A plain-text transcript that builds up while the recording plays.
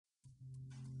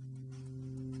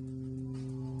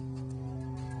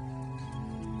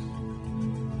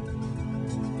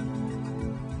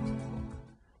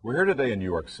We're here today in New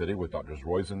York City with Doctors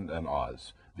Roizen and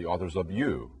Oz, the authors of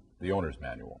You, the Owner's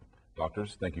Manual.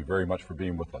 Doctors, thank you very much for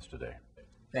being with us today.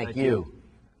 Thank you.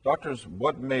 Doctors,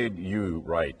 what made you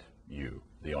write You,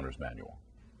 the Owner's Manual?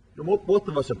 Both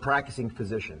of us are practicing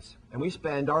physicians, and we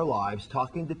spend our lives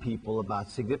talking to people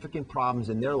about significant problems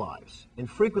in their lives. And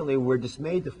frequently, we're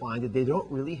dismayed to find that they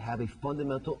don't really have a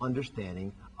fundamental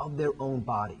understanding of their own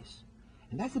bodies.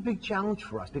 And that's a big challenge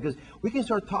for us, because we can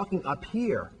start talking up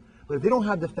here, but if they don't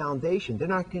have the foundation, they're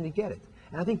not going to get it.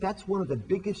 And I think that's one of the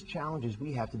biggest challenges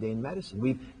we have today in medicine.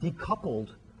 We've decoupled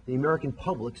the American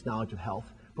public's knowledge of health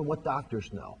from what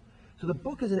doctors know. So the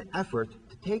book is an effort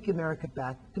to take America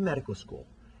back to medical school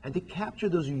and to capture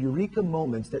those eureka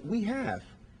moments that we have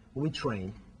when we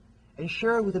train and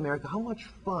share with America how much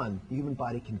fun the human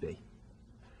body can be.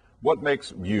 What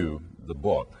makes You, the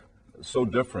book, so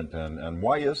different, and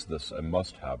why is this a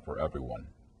must-have for everyone?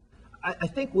 I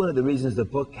think one of the reasons the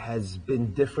book has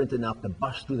been different enough to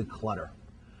bust through the clutter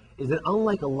is that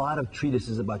unlike a lot of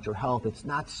treatises about your health, it's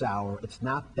not sour, it's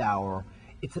not dour,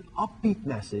 it's an upbeat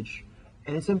message,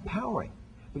 and it's empowering.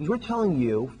 Because we're telling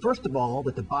you, first of all,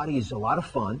 that the body is a lot of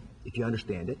fun, if you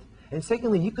understand it, and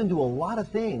secondly, you can do a lot of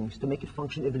things to make it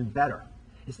function even better.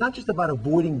 It's not just about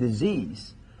avoiding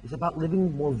disease, it's about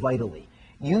living more vitally.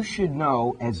 You should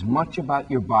know as much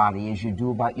about your body as you do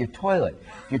about your toilet.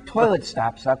 If your toilet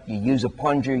stops up, you use a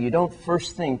plunger, you don't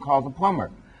first thing call the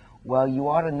plumber. Well, you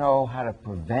ought to know how to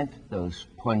prevent those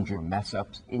plunger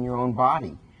mess-ups in your own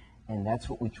body. And that's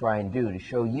what we try and do, to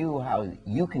show you how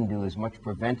you can do as much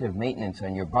preventive maintenance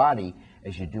on your body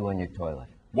as you do on your toilet.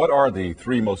 What are the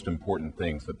three most important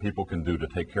things that people can do to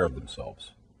take care of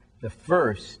themselves? The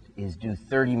first is do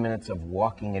 30 minutes of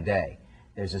walking a day.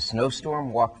 There's a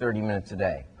snowstorm, walk 30 minutes a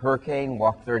day. Hurricane,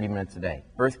 walk 30 minutes a day.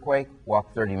 Earthquake,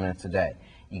 walk 30 minutes a day.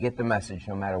 You get the message,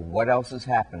 no matter what else is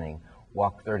happening,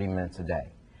 walk 30 minutes a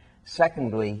day.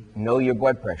 Secondly, know your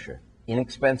blood pressure.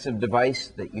 Inexpensive device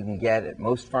that you can get at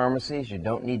most pharmacies. You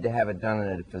don't need to have it done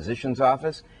at a physician's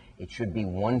office. It should be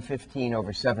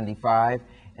 115/75.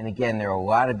 And again, there are a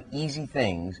lot of easy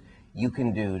things you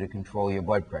can do to control your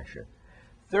blood pressure.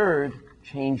 Third,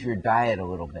 change your diet a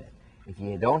little bit. If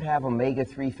you don't have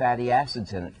omega-3 fatty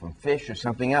acids in it from fish or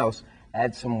something else,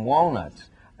 add some walnuts.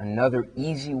 Another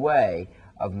easy way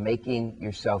of making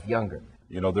yourself younger.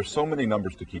 You know, there's so many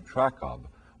numbers to keep track of.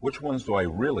 Which ones do I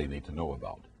really need to know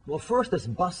about? Well, first, let's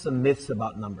bust some myths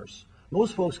about numbers.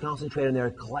 Most folks concentrate on their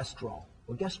cholesterol.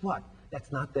 Well, guess what?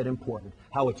 That's not that important.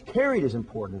 How it's carried is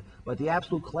important, but the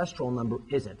absolute cholesterol number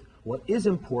isn't. What is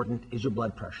important is your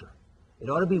blood pressure. It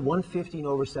ought to be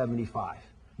 115/75,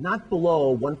 not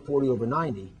below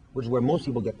 140/90, which is where most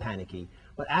people get panicky,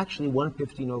 but actually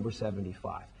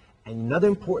 115/75. And another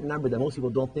important number that most people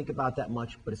don't think about that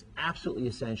much, but it's absolutely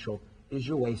essential, is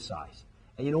your waist size.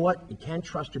 And you know what? You can't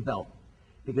trust your belt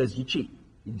because you cheat.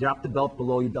 You drop the belt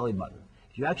below your belly button.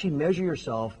 If you actually measure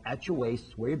yourself at your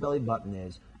waist, where your belly button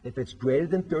is, if it's greater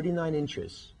than 39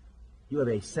 inches, you have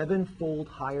a 7-fold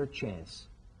higher chance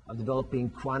of developing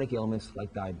chronic ailments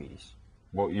like diabetes.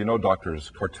 Well, you know, doctors,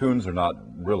 cartoons are not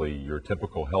really your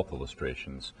typical health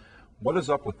illustrations. What is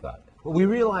up with that? Well, we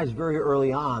realized very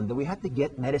early on that we had to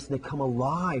get medicine to come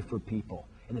alive for people.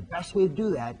 And the best way to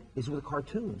do that is with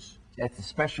cartoons. That's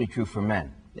especially true for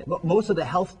men. Yeah, but most of the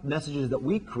health messages that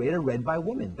we create are read by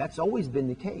women. That's always been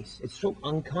the case. It's so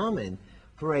uncommon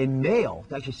for a male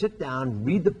to actually sit down,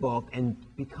 read the book, and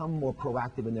become more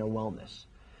proactive in their wellness.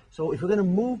 So if we're going to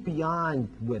move beyond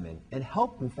women and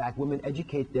help, in fact, women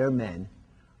educate their men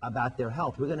about their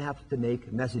health, we're going to have to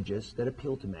make messages that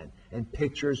appeal to men, and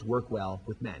pictures work well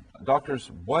with men. Doctors,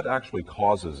 what actually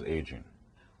causes aging?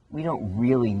 We don't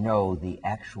really know the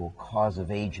actual cause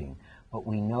of aging, but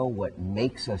we know what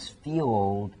makes us feel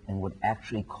old and what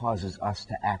actually causes us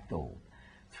to act old.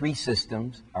 Three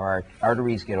systems: our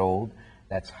arteries get old.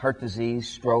 That's heart disease,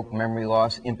 stroke, memory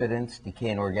loss, impotence, decay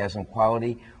in orgasm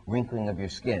quality, wrinkling of your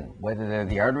skin. Whether they're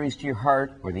the arteries to your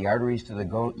heart or the arteries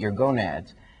to your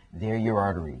gonads, they're your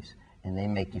arteries, and they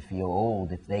make you feel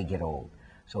old if they get old.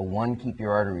 So one, keep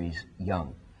your arteries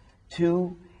young.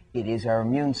 Two, it is our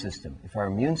immune system. If our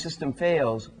immune system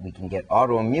fails, we can get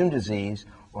autoimmune disease,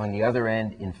 or on the other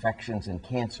end, infections and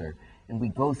cancer. And we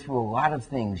go through a lot of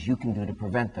things you can do to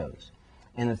prevent those.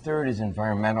 And the third is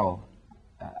environmental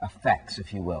effects,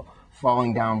 if you will.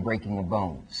 Falling down, breaking a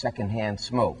bone, secondhand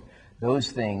smoke.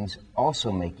 Those things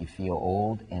also make you feel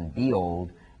old and be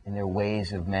old, and there are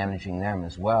ways of managing them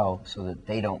as well so that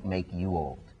they don't make you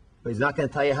old. But he's not going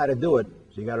to tell you how to do it,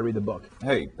 so you got to read the book.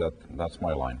 Hey, that's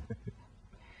my line.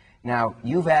 Now,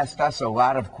 you've asked us a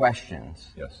lot of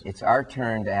questions. Yes. It's our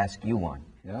turn to ask you one.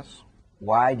 Yes?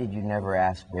 Why did you never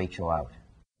ask Rachel out?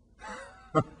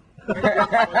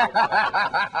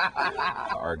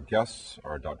 Our guests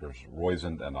are Drs.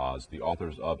 Roizen and Oz, the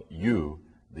authors of You,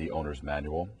 the Owner's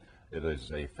Manual. It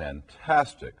is a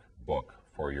fantastic book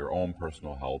for your own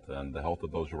personal health and the health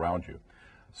of those around you.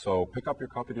 So pick up your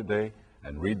copy today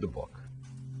and read the book.